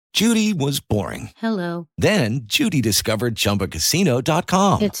Judy was boring. Hello. Then Judy discovered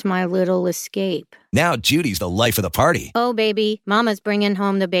ChumbaCasino.com. It's my little escape. Now Judy's the life of the party. Oh, baby, mama's bringing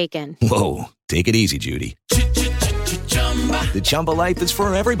home the bacon. Whoa, take it easy, Judy. The Chumba life is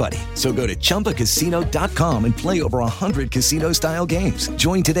for everybody. So go to ChumbaCasino.com and play over 100 casino-style games.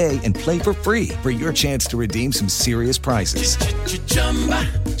 Join today and play for free for your chance to redeem some serious prizes.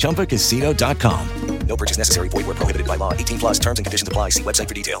 ChumbaCasino.com. No purchase necessary. Void where prohibited by law. 18 plus terms and conditions apply. See website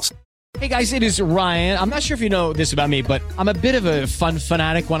for details. Hey guys, it is Ryan. I'm not sure if you know this about me, but I'm a bit of a fun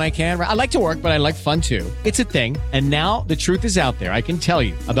fanatic when I can. I like to work, but I like fun too. It's a thing. And now the truth is out there. I can tell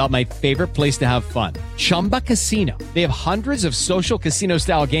you about my favorite place to have fun. Chumba Casino. They have hundreds of social casino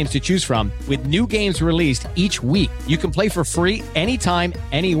style games to choose from with new games released each week. You can play for free anytime,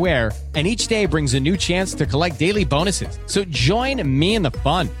 anywhere. And each day brings a new chance to collect daily bonuses. So join me in the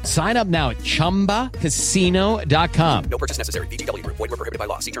fun. Sign up now at ChumbaCasino.com. No purchase necessary. VGW Group. Void where prohibited by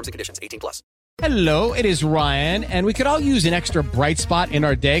law. See terms and conditions. 18 plus. Hello, it is Ryan, and we could all use an extra bright spot in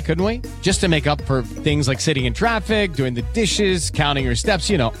our day, couldn't we? Just to make up for things like sitting in traffic, doing the dishes, counting your steps,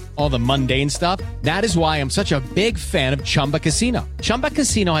 you know, all the mundane stuff. That is why I'm such a big fan of Chumba Casino. Chumba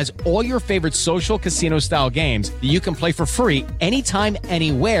Casino has all your favorite social casino-style games that you can play for free anytime,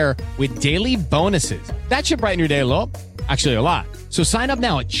 anywhere with daily bonuses. That should brighten your day a little. Actually, a lot. So sign up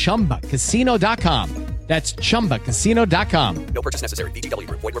now at ChumbaCasino.com. That's ChumbaCasino.com. No purchase necessary. VGW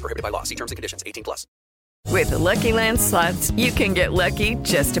Group. Void where prohibited by law. See terms and conditions. 18 plus. With the Lucky Land Slots, you can get lucky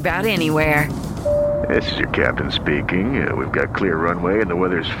just about anywhere. This is your captain speaking. We've got clear runway and the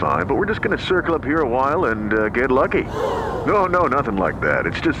weather's fine, but we're just going to circle up here a while and get lucky. No, nothing like that.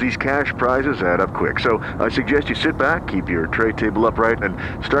 It's just these cash prizes add up quick. So I suggest you sit back, keep your tray table upright, and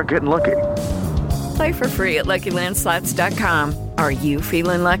start getting lucky. Play for free at LuckyLandSlots.com. Are you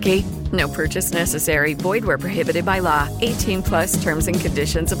feeling lucky? No purchase necessary. Void where prohibited by law. 18 plus terms and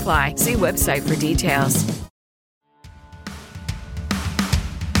conditions apply. See website for details.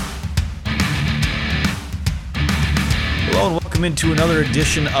 Hello and welcome into another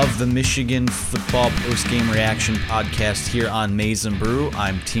edition of the Michigan Football Post-Game Reaction Podcast here on Maize n Brew.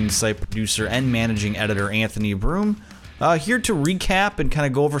 I'm team site producer and managing editor Anthony Broom. Here to recap and kind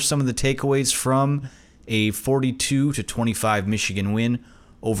of go over some of the takeaways from a 42-25 Michigan win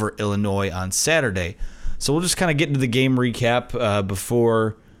over Illinois on Saturday. So we'll just kind of get into the game recap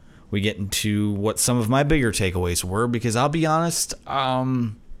before we get into what some of my bigger takeaways were, because I'll be honest,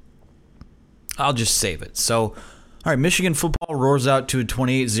 I'll just save it. So, all right, Michigan football roars out to a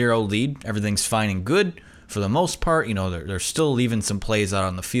 28-0 lead. Everything's fine and good for the most part. You know, they're still leaving some plays out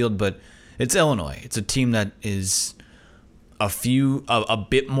on the field, but it's Illinois. It's a team that is a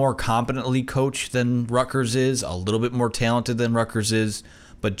bit more competently coached than Rutgers is, a little bit more talented than Rutgers is,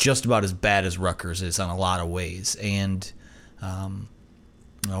 but just about as bad as Rutgers is on a lot of ways. And to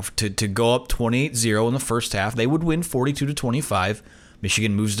go up 28-0 in the first half, they would win 42-25.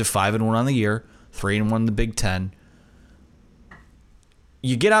 Michigan moves to 5-1 on the year, 3-1 in the Big Ten.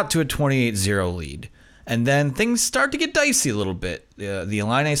 You get out to a 28-0 lead, and then things start to get dicey a little bit. The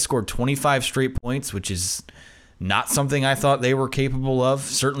Illini scored 25 straight points, which is not something I thought they were capable of.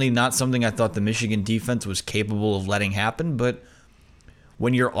 Certainly not something I thought the Michigan defense was capable of letting happen. But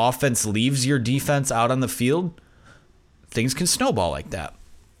when your offense leaves your defense out on the field, things can snowball like that.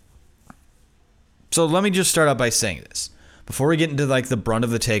 So let me just start out by saying this. Before we get into like the brunt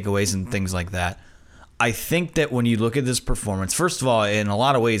of the takeaways and things like that, I think that when you look at this performance, first of all, in a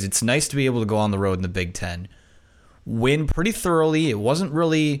lot of ways, it's nice to be able to go on the road in the Big Ten, win pretty thoroughly. It wasn't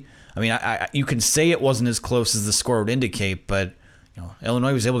really, you can say it wasn't as close as the score would indicate, but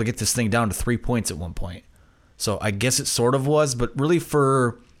Illinois was able to get this thing down to 3 points at one point. So I guess it sort of was, but really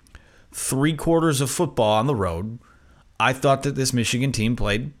for 3 quarters of football on the road, I thought that this Michigan team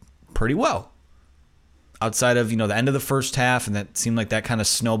played pretty well. Outside of, the end of the first half, and that seemed like that kind of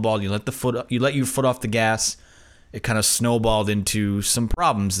snowballed. You let your foot off the gas. It kind of snowballed into some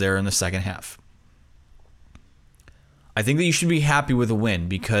problems there in the second half. I think that you should be happy with a win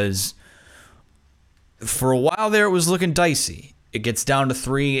because for a while there it was looking dicey. It gets down to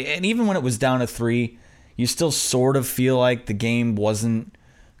 3, and even when it was down to 3, you still sort of feel like the game wasn't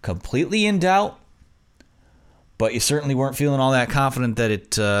completely in doubt, but you certainly weren't feeling all that confident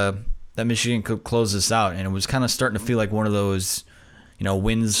that that Michigan could close this out, and it was kind of starting to feel like one of those,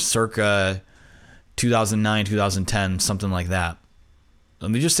 wins circa 2009, 2010, something like that.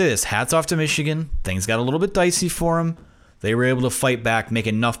 Let me just say this. Hats off to Michigan. Things got a little bit dicey for them. They were able to fight back, make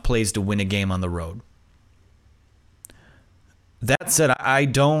enough plays to win a game on the road. That said,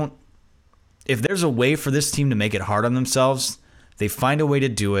 if there's a way for this team to make it hard on themselves, they find a way to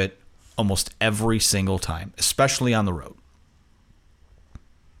do it almost every single time, especially on the road.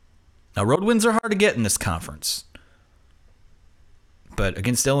 Now, road wins are hard to get in this conference. But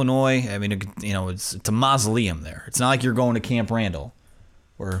against Illinois, I mean, it's a mausoleum there. It's not like you're going to Camp Randall,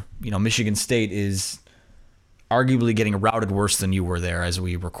 where, Michigan State is arguably getting routed worse than you were there as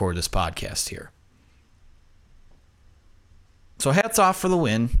we record this podcast here. So hats off for the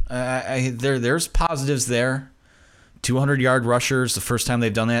win. There's positives there. 200-yard rushers, the first time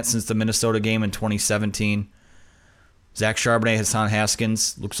they've done that since the Minnesota game in 2017. Zach Charbonnet, Hassan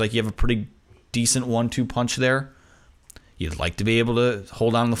Haskins. Looks like you have a pretty decent 1-2 punch there. You'd like to be able to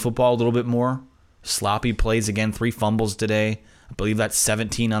hold on to the football a little bit more. Sloppy plays again, 3 fumbles today. I believe that's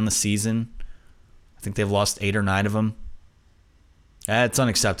 17 on the season. I think they've lost 8 or 9 of them. It's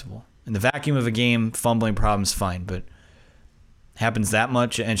unacceptable. In the vacuum of a game, fumbling problem's fine, but happens that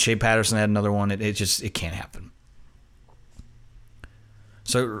much, and Shea Patterson had another one. It can't happen.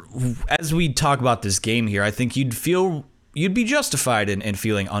 So as we talk about this game here, I think you'd be justified in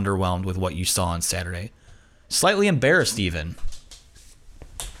feeling underwhelmed with what you saw on Saturday. Slightly embarrassed even.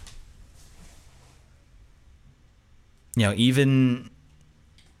 Even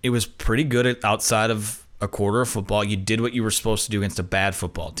it was pretty good outside of a quarter of football. You did what you were supposed to do against a bad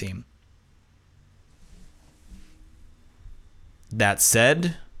football team. That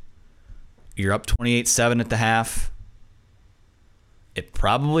said, you're up 28-7 at the half. It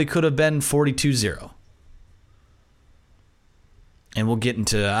probably could have been 42-0. And we'll get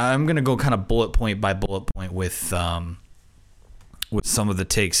into, I'm going to go kind of bullet point by bullet point with some of the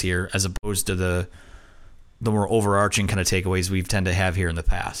takes here, as opposed to the more overarching kind of takeaways we tend to have here in the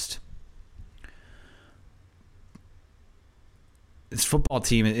past. This football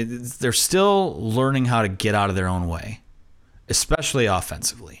team, they're still learning how to get out of their own way, especially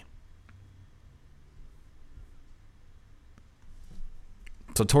offensively.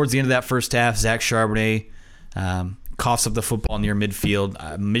 So towards the end of that first half, Zach Charbonnet coughs up the football near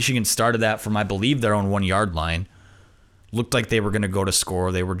midfield. Michigan started that from, I believe, their own 1-yard line. Looked like they were going to go to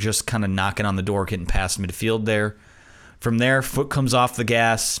score. They were just kind of knocking on the door, getting past midfield there. From there, foot comes off the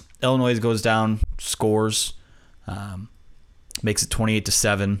gas. Illinois goes down, scores, makes it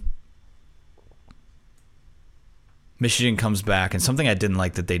 28-7. Michigan comes back, and something I didn't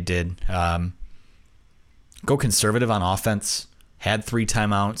like that they did, go conservative on offense. Had 3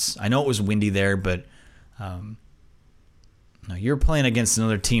 timeouts. I know it was windy there, but you're playing against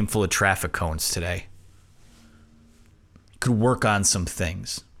another team full of traffic cones today. Could work on some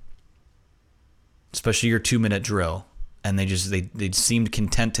things, especially your 2-minute drill, and they seemed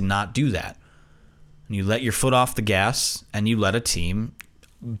content to not do that. And you let your foot off the gas, and you let a team,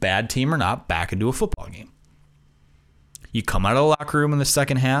 bad team or not, back into a football game. You come out of the locker room in the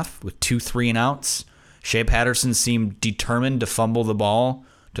second half with 2 3-and-outs. Shea Patterson seemed determined to fumble the ball,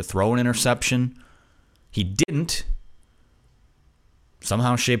 to throw an interception. He didn't.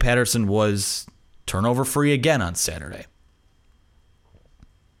 Somehow Shea Patterson was turnover free again on Saturday.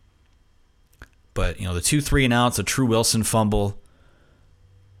 But, the 2 3-and-outs, a True Wilson fumble.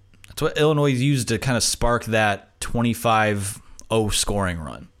 That's what Illinois used to kind of spark that 25-0 scoring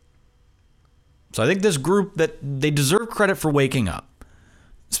run. So I think this group, that they deserve credit for waking up.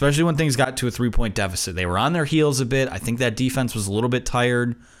 Especially when things got to a 3-point deficit. They were on their heels a bit. I think that defense was a little bit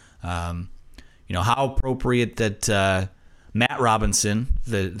tired. How appropriate that Matt Robinson,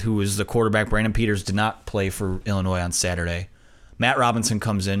 who was the quarterback, Brandon Peters, did not play for Illinois on Saturday. Matt Robinson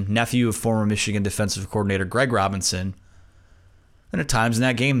comes in, nephew of former Michigan defensive coordinator Greg Robinson, and at times in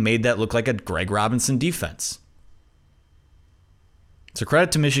that game made that look like a Greg Robinson defense. So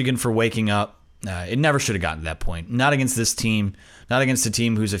credit to Michigan for waking up. It never should have gotten to that point. Not against this team. Not against a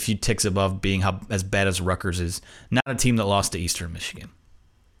team who's a few ticks above being as bad as Rutgers is. Not a team that lost to Eastern Michigan.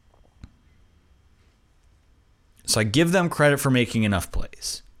 So I give them credit for making enough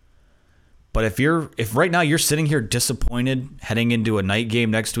plays. But if right now you're sitting here disappointed heading into a night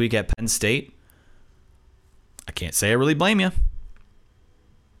game next week at Penn State, I can't say I really blame you.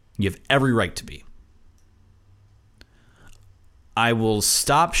 You have every right to be. I will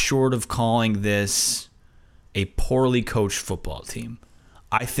stop short of calling this a poorly coached football team.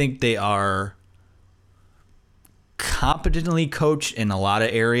 I think they are competently coached in a lot of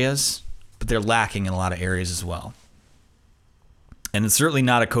areas, but they're lacking in a lot of areas as well. And it's certainly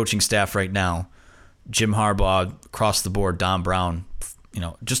not a coaching staff right now. Jim Harbaugh, across the board, Don Brown,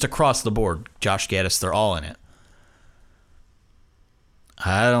 just across the board, Josh Gaddis, they're all in it.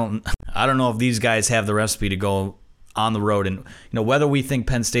 I don't know if these guys have the recipe to go on the road, and whether we think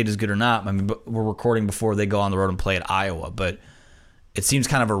Penn State is good or not. I mean, we're recording before they go on the road and play at Iowa, but it seems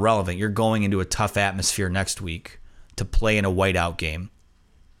kind of irrelevant. You're going into a tough atmosphere next week to play in a whiteout game.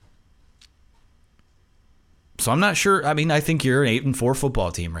 So I'm not sure. I mean, I think you're an 8-4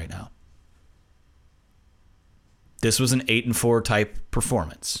 football team right now. This was an 8-4 type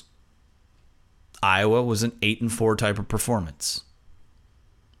performance. Iowa was an 8-4 type of performance.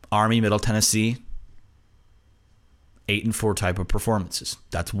 Army, Middle Tennessee, 8-4 type of performances.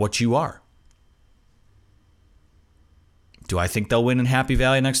 That's what you are. Do I think they'll win in Happy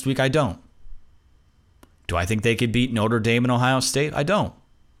Valley next week? I don't. Do I think they could beat Notre Dame and Ohio State? I don't.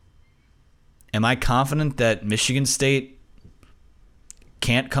 Am I confident that Michigan State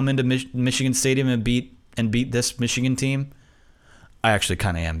can't come into Michigan Stadium and beat this Michigan team? I actually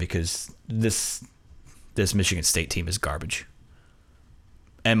kind of am, because this Michigan State team is garbage.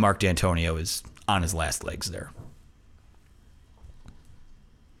 And Mark D'Antonio is on his last legs there.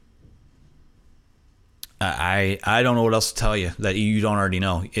 I don't know what else to tell you that you don't already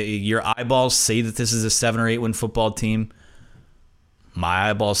know. Your eyeballs say that this is a 7 or 8 win football team. My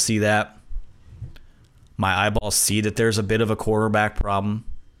eyeballs see that. My eyeballs see that there's a bit of a quarterback problem.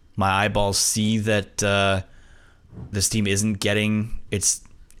 My eyeballs see that this team isn't getting its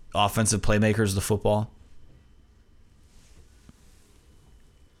offensive playmakers the football.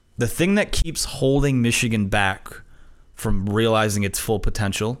 The thing that keeps holding Michigan back from realizing its full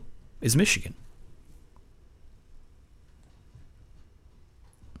potential is Michigan.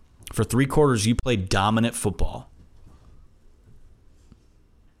 For 3 quarters, you played dominant football.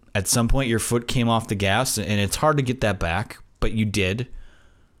 At some point, your foot came off the gas, and it's hard to get that back, but you did.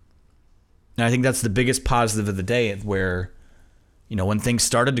 And I think that's the biggest positive of the day, where, when things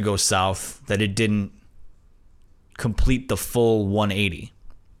started to go south, that it didn't complete the full 180.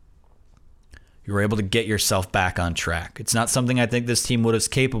 You were able to get yourself back on track. It's not something I think this team was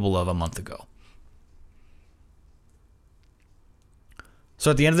capable of a month ago. So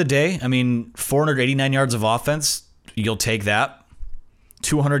at the end of the day, 489 yards of offense, you'll take that.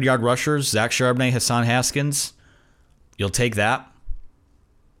 200-yard rushers, Zach Charbonnet, Hassan Haskins, you'll take that.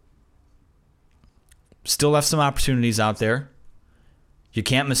 Still left some opportunities out there. You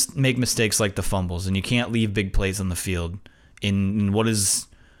can't make mistakes like the fumbles, and you can't leave big plays on the field in what is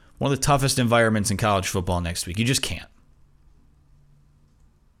one of the toughest environments in college football next week. You just can't.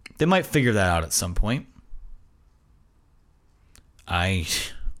 They might figure that out at some point. I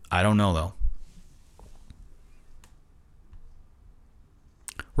don't know, though.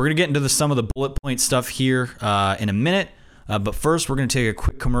 We're going to get into some of the bullet point stuff here in a minute. But first, we're going to take a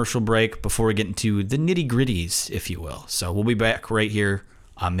quick commercial break before we get into the nitty-gritties, if you will. So we'll be back right here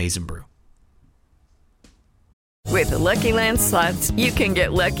on Maize n Brew. With the Lucky Land Slots, you can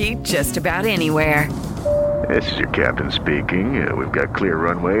get lucky just about anywhere. This is your captain speaking. We've got clear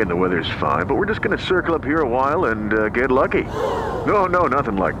runway and the weather's fine, but we're just going to circle up here a while and get lucky. No,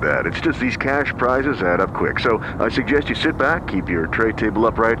 nothing like that. It's just these cash prizes add up quick. So I suggest you sit back, keep your tray table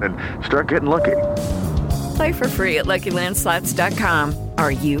upright, and start getting lucky. Play for free at LuckyLandSlots.com.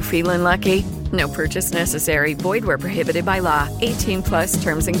 Are you feeling lucky? No purchase necessary. Void where prohibited by law. 18+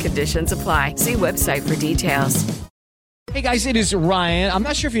 terms and conditions apply. See website for details. Hey guys, it is Ryan. I'm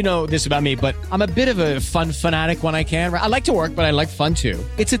not sure if you know this about me, but I'm a bit of a fun fanatic when I can. I like to work, but I like fun too.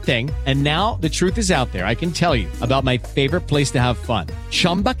 It's a thing. And now the truth is out there. I can tell you about my favorite place to have fun.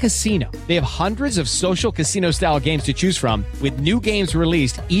 Chumba Casino. They have hundreds of social casino style games to choose from with new games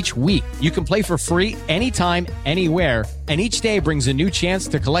released each week. You can play for free anytime, anywhere. And each day brings a new chance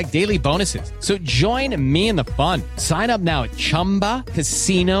to collect daily bonuses. So join me in the fun. Sign up now at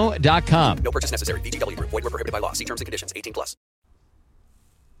ChumbaCasino.com. No purchase necessary. VGW Group. Void where prohibited by law. See terms and conditions. 18+. All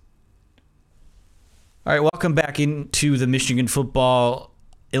right, welcome back into the Michigan Football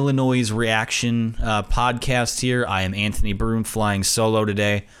Illinois Reaction podcast here. I am Anthony Broom, flying solo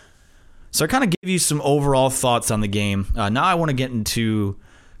today. So I kind of give you some overall thoughts on the game. Now I want to get into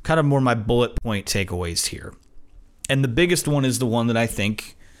kind of more my bullet point takeaways here. And the biggest one is the one that I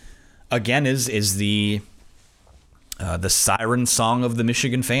think, again, is the siren song of the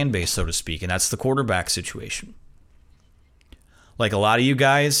Michigan fan base, so to speak, and that's the quarterback situation. Like a lot of you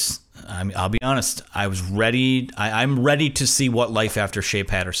guys, I'll be honest, I was ready. I'm ready to see what life after Shea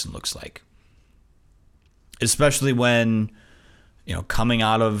Patterson looks like, especially when, coming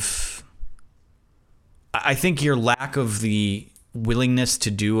out of. I think your lack of the willingness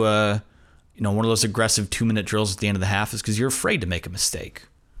to do one of those aggressive 2-minute drills at the end of the half is because you're afraid to make a mistake.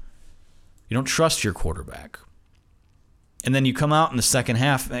 You don't trust your quarterback. And then you come out in the second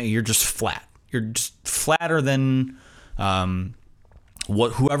half, you're just flat. You're just flatter than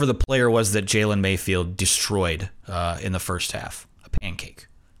whoever the player was that Jalen Mayfield destroyed in the first half. A pancake.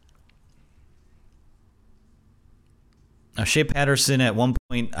 Now, Shea Patterson at one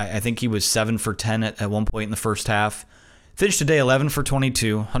point, I think he was 7 for 10 at one point in the first half. Finished today 11 for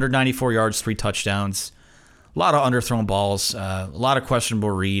 22, 194 yards, 3 touchdowns. A lot of underthrown balls, a lot of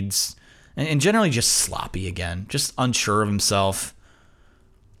questionable reads. and generally just sloppy again, just unsure of himself.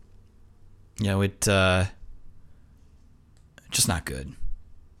 Just not good.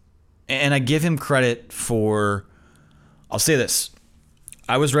 And I give him credit for, I'll say this,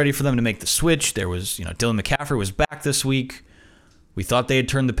 I was ready for them to make the switch. There was, Dylan McCaffrey was back this week. We thought they had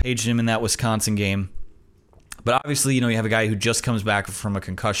turned the page in that Wisconsin game. But obviously, you have a guy who just comes back from a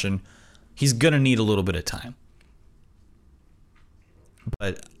concussion. He's going to need a little bit of time.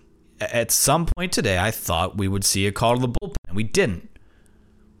 But at some point today, I thought we would see a call to the bullpen, and we didn't.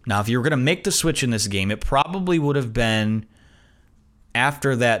 Now, if you were going to make the switch in this game, it probably would have been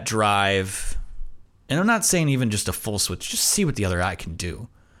after that drive. And I'm not saying even just a full switch, just see what the other guy can do.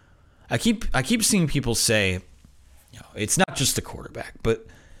 I keep seeing people say, it's not just the quarterback, but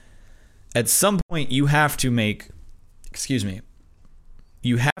at some point you have to make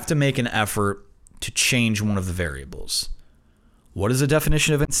an effort to change one of the variables. What is the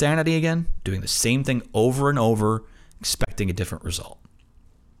definition of insanity again? Doing the same thing over and over, expecting a different result.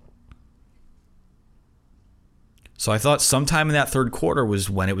 So I thought sometime in that third quarter was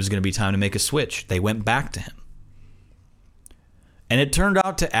when it was going to be time to make a switch. They went back to him. And it turned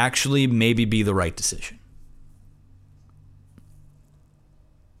out to actually maybe be the right decision.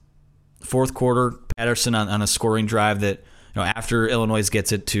 Fourth quarter, Patterson on a scoring drive that, after Illinois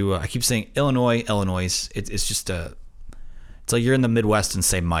gets it to, I keep saying Illinois. It's just it's like you're in the Midwest and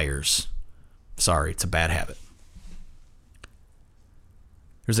say Myers. Sorry, it's a bad habit.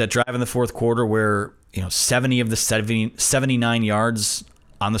 There's that drive in the fourth quarter where, 70 of the 79 yards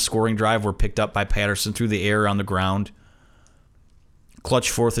on the scoring drive were picked up by Patterson through the air on the ground.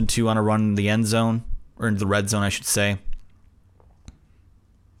 Clutch 4th and 2 on a run in the end zone, or in the red zone, I should say.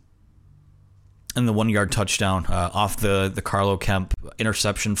 And the 1-yard touchdown off the Carlo Kemp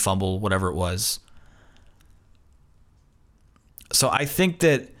interception, fumble, whatever it was. So I think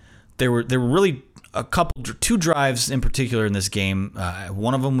that there were really two drives in particular in this game.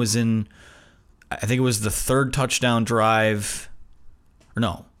 One of them was in, I think it was the third touchdown drive. Or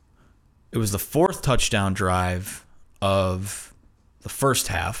no, it was the fourth touchdown drive of the first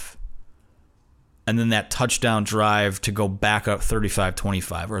half. And then that touchdown drive to go back up 35-25.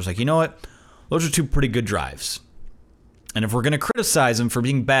 Where I was like, you know what? Those are two pretty good drives. And if we're going to criticize him for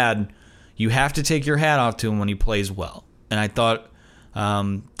being bad, you have to take your hat off to him when he plays well. And I thought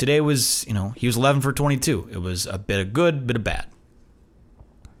today was, he was 11 for 22. It was a bit of good, bit of bad.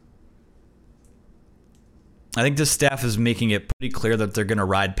 I think this staff is making it pretty clear that they're going to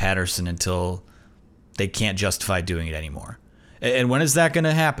ride Patterson until they can't justify doing it anymore. And when is that going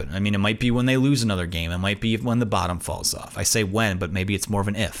to happen? I mean, it might be when they lose another game. It might be when the bottom falls off. I say when, but maybe it's more of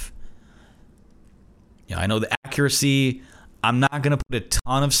an if. I know the accuracy, I'm not going to put a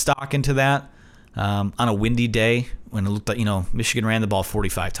ton of stock into that on a windy day when it looked like, Michigan ran the ball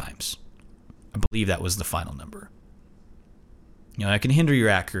 45 times. I believe that was the final number. That can hinder your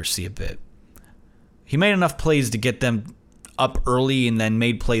accuracy a bit. He made enough plays to get them up early and then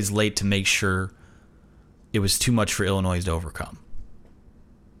made plays late to make sure it was too much for Illinois to overcome.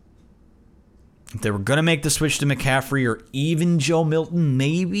 If they were going to make the switch to McCaffrey or even Joe Milton,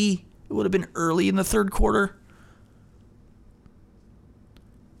 maybe it would have been early in the third quarter.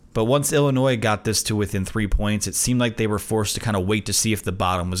 But once Illinois got this to within 3 points, it seemed like they were forced to kind of wait to see if the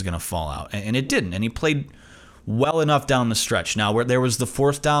bottom was going to fall out. And it didn't. And he played well enough down the stretch. Now, where there was the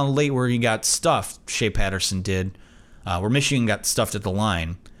fourth down late where he got stuffed, Shea Patterson did, where Michigan got stuffed at the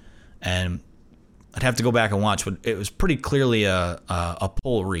line. And I'd have to go back and watch, but it was pretty clearly a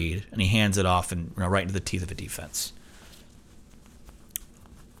pull read, and he hands it off and right into the teeth of a defense.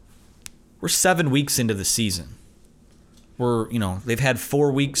 We're 7 weeks into the season. They've had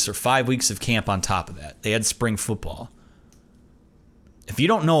 4 weeks or 5 weeks of camp on top of that. They had spring football. If you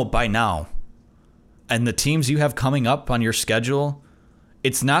don't know it by now, and the teams you have coming up on your schedule,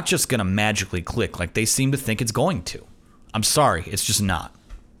 it's not just going to magically click like they seem to think it's going to. I'm sorry, it's just not.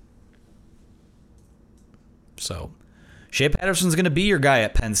 So, Shea Patterson's going to be your guy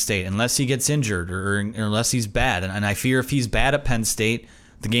at Penn State unless he gets injured or unless he's bad. And I fear if he's bad at Penn State,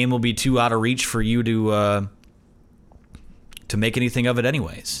 the game will be too out of reach for you to make anything of it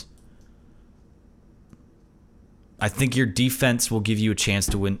anyways. I think your defense will give you a chance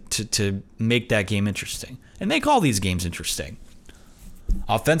to win, to make that game interesting and make all these games interesting.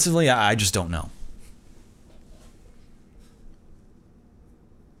 Offensively, I just don't know.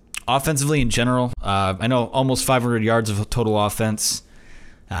 Offensively in general, I know almost 500 yards of total offense.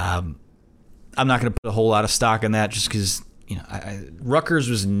 I'm not going to put a whole lot of stock in that just because Rutgers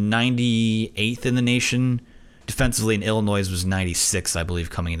was 98th in the nation defensively, and Illinois was 96th, I believe,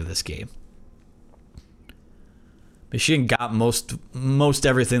 coming into this game. Michigan got most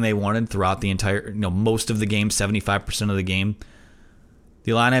everything they wanted throughout the entire, most of the game, 75% of the game.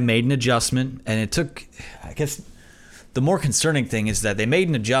 The Illini made an adjustment, and it took, I guess, the more concerning thing is that they made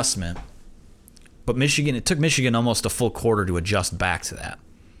an adjustment, but it took Michigan almost a full quarter to adjust back to that.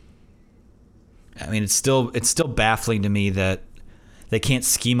 I mean, it's still baffling to me that they can't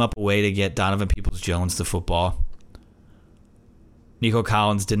scheme up a way to get Donovan Peoples-Jones the football. Nico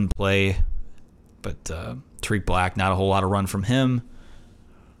Collins didn't play, but Tariq Black, not a whole lot of run from him.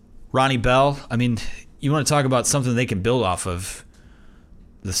 Ronnie Bell, I mean, you want to talk about something they can build off of.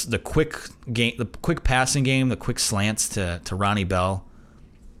 The quick game, the quick passing game, the quick slants to Ronnie Bell.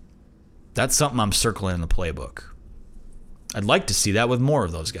 That's something I'm circling in the playbook. I'd like to see that with more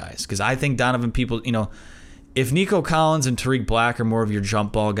of those guys, because I think Donovan Peoples, if Nico Collins and Tariq Black are more of your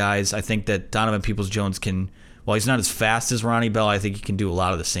jump ball guys, I think that Donovan Peoples-Jones can, while he's not as fast as Ronnie Bell, I think he can do a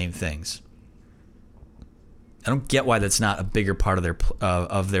lot of the same things. I don't get why that's not a bigger part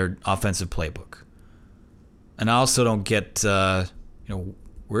of their offensive playbook, and I also don't get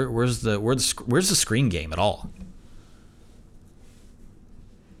where's the screen game at all.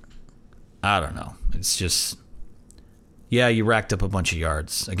 I don't know. It's just, yeah, you racked up a bunch of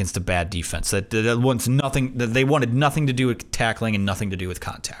yards against a bad defense that wants nothing. That they wanted nothing to do with tackling and nothing to do with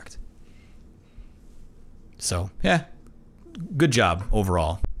contact. So yeah, good job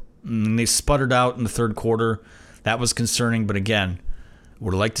overall. And they sputtered out in the third quarter. That was concerning, but again,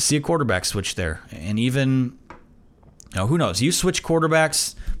 would have liked to see a quarterback switch there. And even, who knows? You switch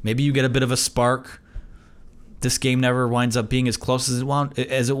quarterbacks, maybe you get a bit of a spark. This game never winds up being as close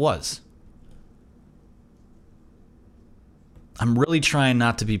as it was. I'm really trying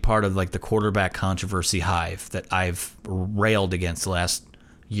not to be part of like the quarterback controversy hive that I've railed against the last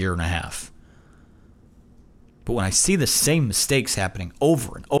year and a half. But when I see the same mistakes happening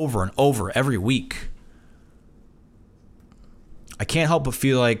over and over and over every week, I can't help but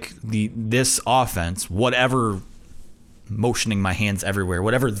feel like this offense, whatever, motioning my hands everywhere,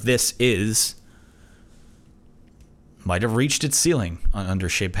 whatever this is, might have reached its ceiling under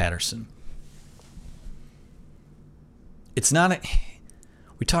Shea Patterson. It's not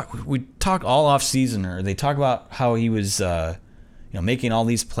we talked all off season, or they talk about how he was making all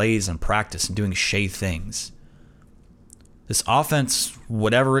these plays in practice and doing Shea things. This offense,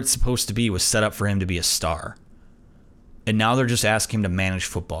 whatever it's supposed to be, was set up for him to be a star. And now they're just asking him to manage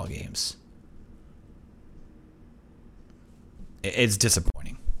football games. It's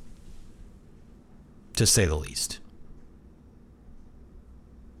disappointing, to say the least.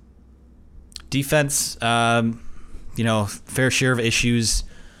 Defense, fair share of issues.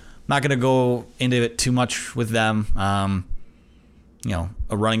 Not going to go into it too much with them. A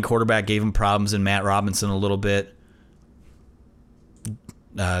running quarterback gave him problems in Matt Robinson a little bit.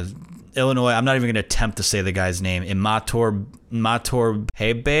 Illinois, I'm not even going to attempt to say the guy's name. Mator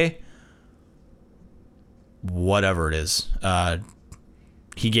Pebe, whatever it is.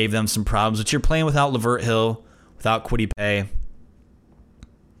 He gave them some problems, but you're playing without Lavert Hill, without Kwity Paye.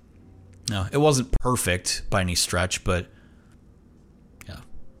 No, it wasn't perfect by any stretch, but yeah,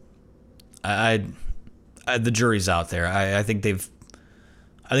 I the jury's out there. I think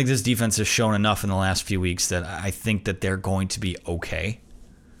this defense has shown enough in the last few weeks that I think that they're going to be okay.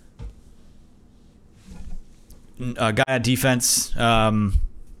 A guy at defense that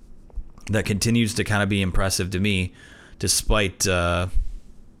continues to kind of be impressive to me, despite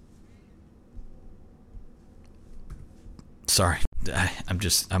sorry,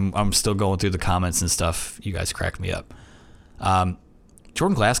 I'm still going through the comments and stuff. You guys cracked me up.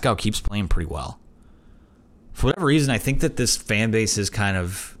 Jordan Glasgow keeps playing pretty well. For whatever reason, I think that this fan base has kind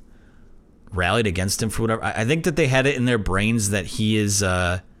of rallied against him for whatever. I think that they had it in their brains that he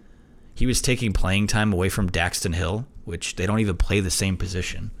was taking playing time away from Daxton Hill, which they don't even play the same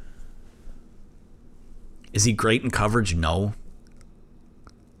position. Is he great in coverage? No.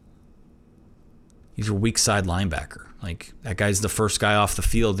 He's a weak side linebacker. Like, that guy's the first guy off the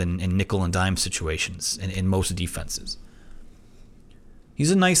field in nickel and dime situations in most defenses.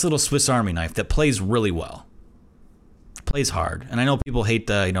 He's a nice little Swiss Army knife that plays really well. Plays hard. And I know people hate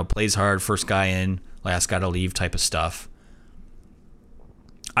the, plays hard, first guy in, last guy to leave type of stuff.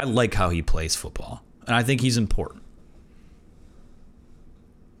 I like how he plays football, and I think he's important.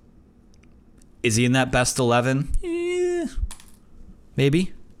 Is he in that best 11?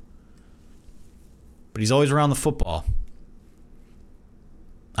 Maybe. But he's always around the football.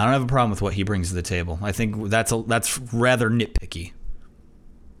 I don't have a problem with what he brings to the table. I think that's rather nitpicky.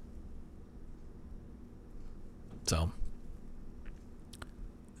 So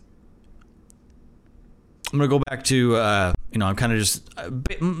I'm going to go back to I'm kind of just,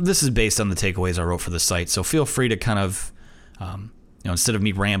 this is based on the takeaways I wrote for the site, so feel free to kind of, instead of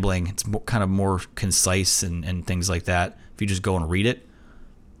me rambling, it's kind of more concise and things like that if you just go and read it.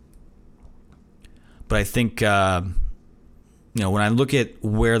 But I think, when I look at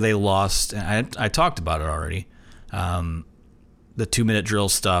where they lost, and I talked about it already, the 2-minute drill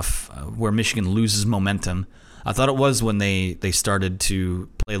stuff, where Michigan loses momentum, I thought it was when they started to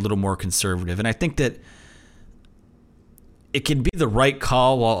play a little more conservative. And I think that it can be the right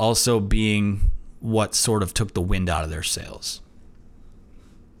call while also being what sort of took the wind out of their sails.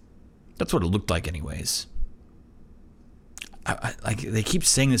 That's what it looked like anyways. They keep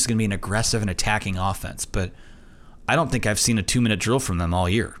saying this is going to be an aggressive and attacking offense, but I don't think I've seen a 2-minute drill from them all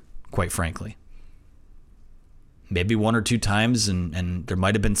year, quite frankly. Maybe 1 or 2 times, and there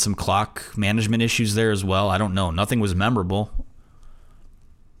might have been some clock management issues there as well. I don't know. Nothing was memorable.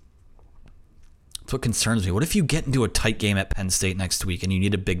 That's what concerns me. What if you get into a tight game at Penn State next week and you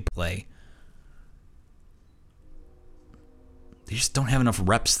need a big play? They just don't have enough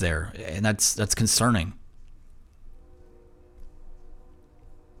reps there, and that's concerning.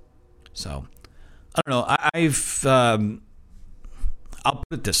 So, I don't know. I'll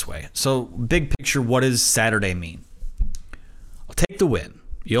put it this way. So, big picture, what does Saturday mean? I'll take the win.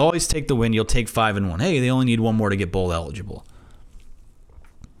 You always take the win. You'll take 5-1. Hey, they only need one more to get bowl eligible.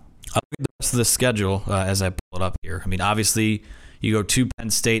 I'll look at the rest of the schedule as I pull it up here. I mean, obviously, you go to Penn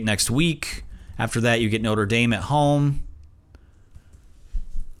State next week. After that, you get Notre Dame at home.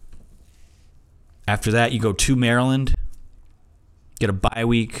 After that, you go to Maryland, get a bye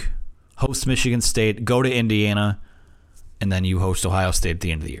week, host Michigan State, go to Indiana, and then you host Ohio State at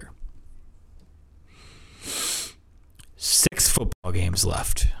the end of the year. 6 football games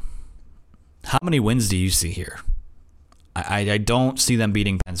left. How many wins do you see here? I don't see them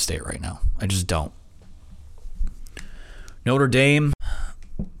beating Penn State right now. I just don't. Notre Dame,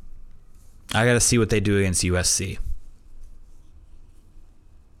 I got to see what they do against USC.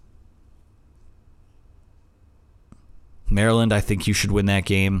 Maryland, I think you should win that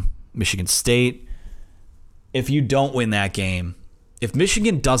game. Michigan State, if you don't win that game, if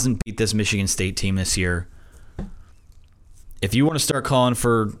Michigan doesn't beat this Michigan State team this year, if you want to start calling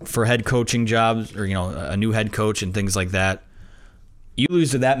for head coaching jobs or a new head coach and things like that, you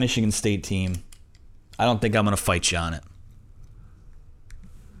lose to that Michigan State team, I don't think I'm going to fight you on it.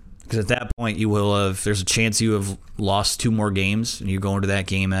 Because at that point, there's a chance you have lost 2 more games and you go into that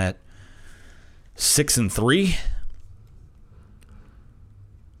game at 6-3.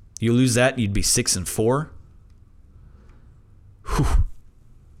 You lose that, you'd be 6-4. Whew.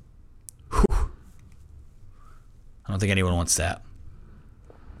 I don't think anyone wants that.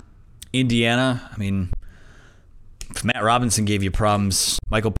 Indiana, I mean, if Matt Robinson gave you problems,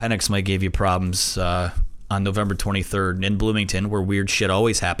 Michael Penix might give you problems on November 23rd in Bloomington, where weird shit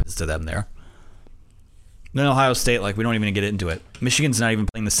always happens to them there. Then Ohio State, we don't even get into it. Michigan's not even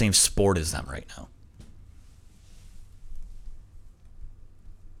playing the same sport as them right now.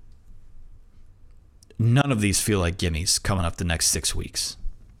 None of these feel like gimmies coming up the next 6 weeks.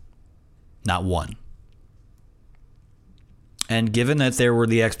 Not one. And given that there were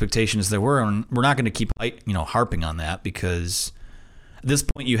the expectations there were, and we're not going to keep harping on that, because at this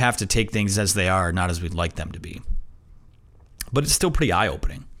point you have to take things as they are, not as we'd like them to be. But it's still pretty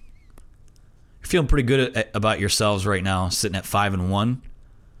eye-opening. You're feeling pretty good about yourselves right now, sitting at 5-1.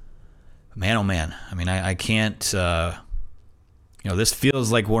 Man, oh man. I mean, I can't. This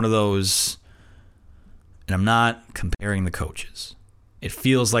feels like one of those. And I'm not comparing the coaches. It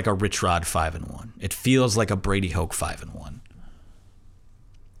feels like a Rich Rod 5-1. It feels like a Brady Hoke 5-1.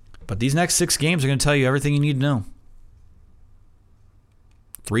 But these next 6 games are going to tell you everything you need to know.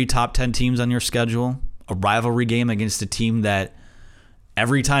 3 top 10 teams on your schedule. A rivalry game against a team that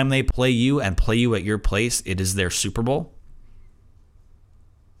every time they play you and play you at your place, it is their Super Bowl.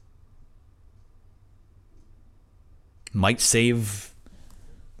 Might save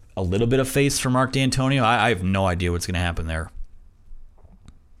a little bit of face for Mark D'Antonio. I have no idea what's going to happen there.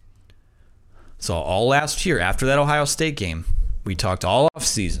 So all last year, after that Ohio State game, we talked all off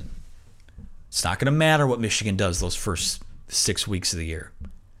season. It's not going to matter what Michigan does those first 6 weeks of the year.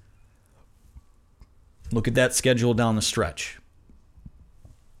 Look at that schedule down the stretch.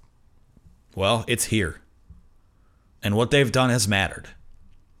 Well, it's here. And what they've done has mattered.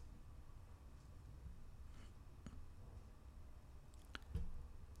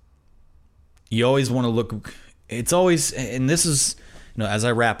 You always want to look, it's always, and this is, as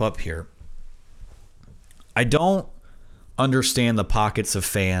I wrap up here, I don't understand the pockets of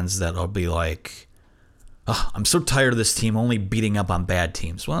fans that'll be like, oh, I'm so tired of this team only beating up on bad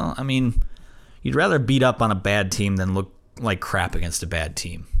teams. Well, I mean, you'd rather beat up on a bad team than look like crap against a bad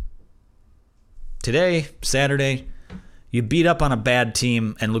team. Today, Saturday, you beat up on a bad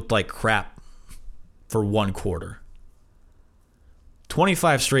team and looked like crap for one quarter.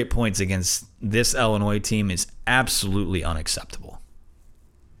 25 straight points against this Illinois team is absolutely unacceptable.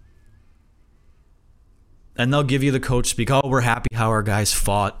 And they'll give you the coach speak, oh, we're happy how our guys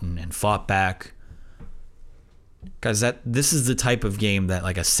fought and fought back. Guys, this is the type of game that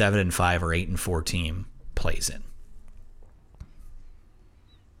like a 7-5 or 8-4 team plays in.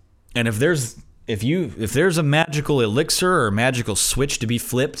 And if there's a magical elixir or a magical switch to be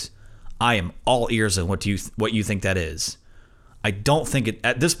flipped, I am all ears on what you think that is. I don't think it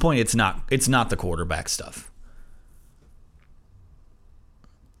at this point it's not the quarterback stuff.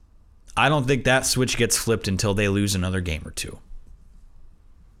 I don't think that switch gets flipped until they lose another game or two.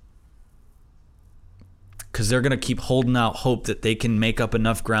 Because they're going to keep holding out hope that they can make up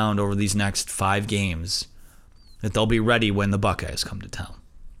enough ground over these next 5 games that they'll be ready when the Buckeyes come to town.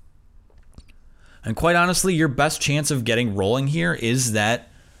 And quite honestly, your best chance of getting rolling here is that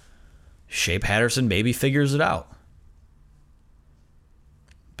Shea Patterson maybe figures it out.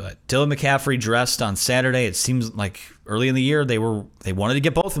 But Dylan McCaffrey dressed on Saturday. It seems like early in the year they wanted to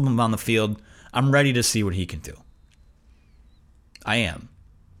get both of them on the field. I'm ready to see what he can do. I am.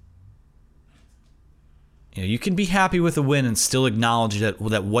 You know, you can be happy with a win and still acknowledge that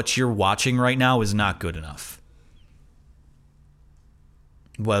what you're watching right now is not good enough.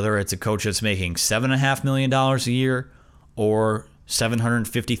 Whether it's a coach that's making $7.5 million a year or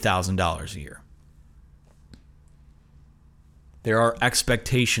 $750,000 a year. There are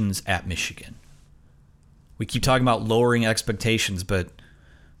expectations at Michigan. We keep talking about lowering expectations, but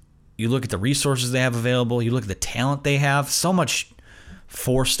you look at the resources they have available, you look at the talent they have, so much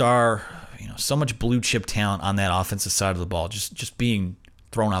 4-star, so much blue chip talent on that offensive side of the ball just being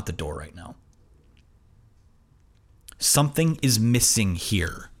thrown out the door right now. Something is missing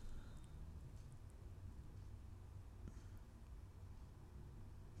here.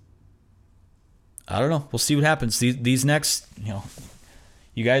 I don't know. We'll see what happens. These next,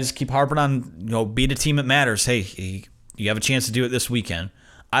 you guys keep harping on, beat a team that matters. Hey, you have a chance to do it this weekend.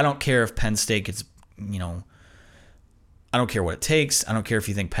 I don't care if Penn State gets, I don't care what it takes. I don't care if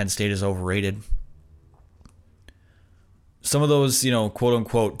you think Penn State is overrated. Some of those, quote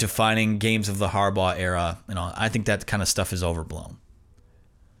unquote, defining games of the Harbaugh era, I think that kind of stuff is overblown.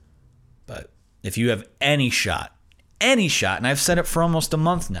 But if you have any shot, and I've said it for almost a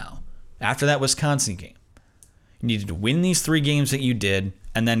month now, after that Wisconsin game, you needed to win these 3 games that you did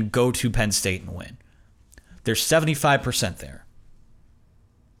and then go to Penn State and win. They're 75% there.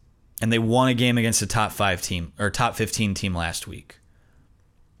 And they won a game against a top 5 team or top 15 team last week.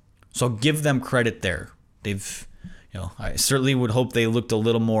 So give them credit there. They've, I certainly would hope they looked a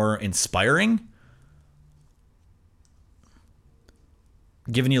little more inspiring.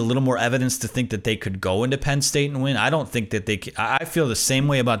 Giving you a little more evidence to think that they could go into Penn State and win. I don't think that they could. I feel the same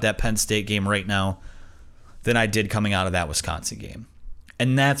way about that Penn State game right now than I did coming out of that Wisconsin game.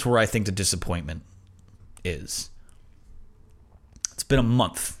 And that's where I think the disappointment is. It's been a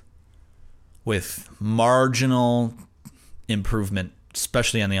month with marginal improvement,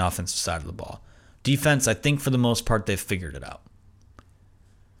 especially on the offensive side of the ball. Defense, I think for the most part, they've figured it out.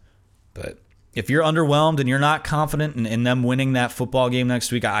 But if you're underwhelmed and you're not confident in them winning that football game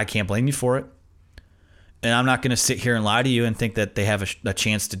next week, I can't blame you for it. And I'm not going to sit here and lie to you and think that they have a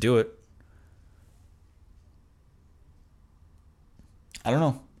chance to do it. I don't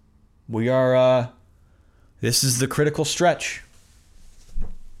know. We are, this is the critical stretch.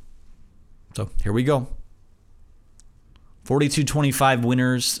 So here we go. 42-25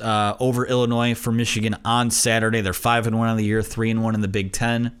 winners over Illinois for Michigan on Saturday. They're 5-1 on the year, 3-1 in the Big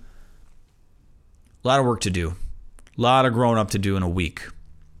Ten. A lot of work to do. A lot of growing up to do in a week.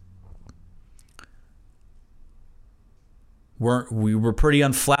 We were pretty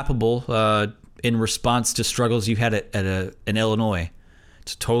unflappable in response to struggles you had in Illinois.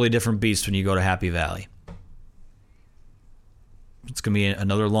 It's a totally different beast when you go to Happy Valley. It's going to be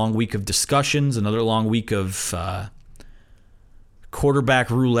another long week of discussions, another long week of quarterback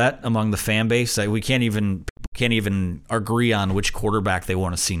roulette among the fan base. We can't even agree on which quarterback they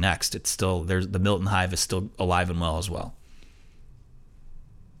want to see next. It's still the Milton Hive is still alive and well as well.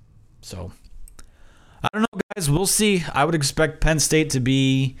 So I don't know, guys. We'll see. I would expect Penn State to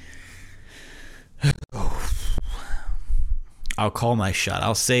be. I'll call my shot.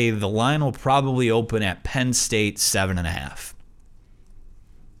 I'll say the line will probably open at Penn State 7.5.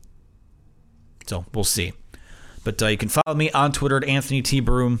 So we'll see. But you can follow me on Twitter at Anthony T.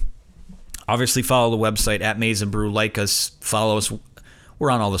 Broom. Obviously, follow the website at Maize and Brew. Like us, follow us.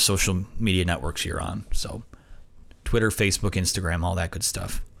 We're on all the social media networks you're on. So Twitter, Facebook, Instagram, all that good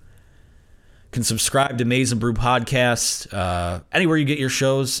stuff. You can subscribe to Maize and Brew Podcast anywhere you get your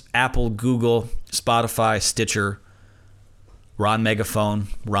shows. Apple, Google, Spotify, Stitcher. We're on Megaphone.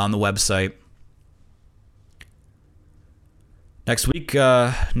 We're on the website. Next week,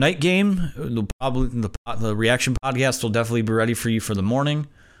 night game. The reaction podcast will definitely be ready for you for the morning.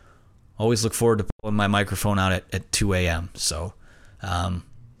 Always look forward to pulling my microphone out at 2 a.m. So,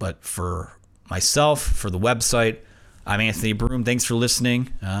 but for myself, for the website, I'm Anthony Broom. Thanks for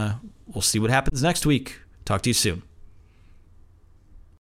listening. We'll see what happens next week. Talk to you soon.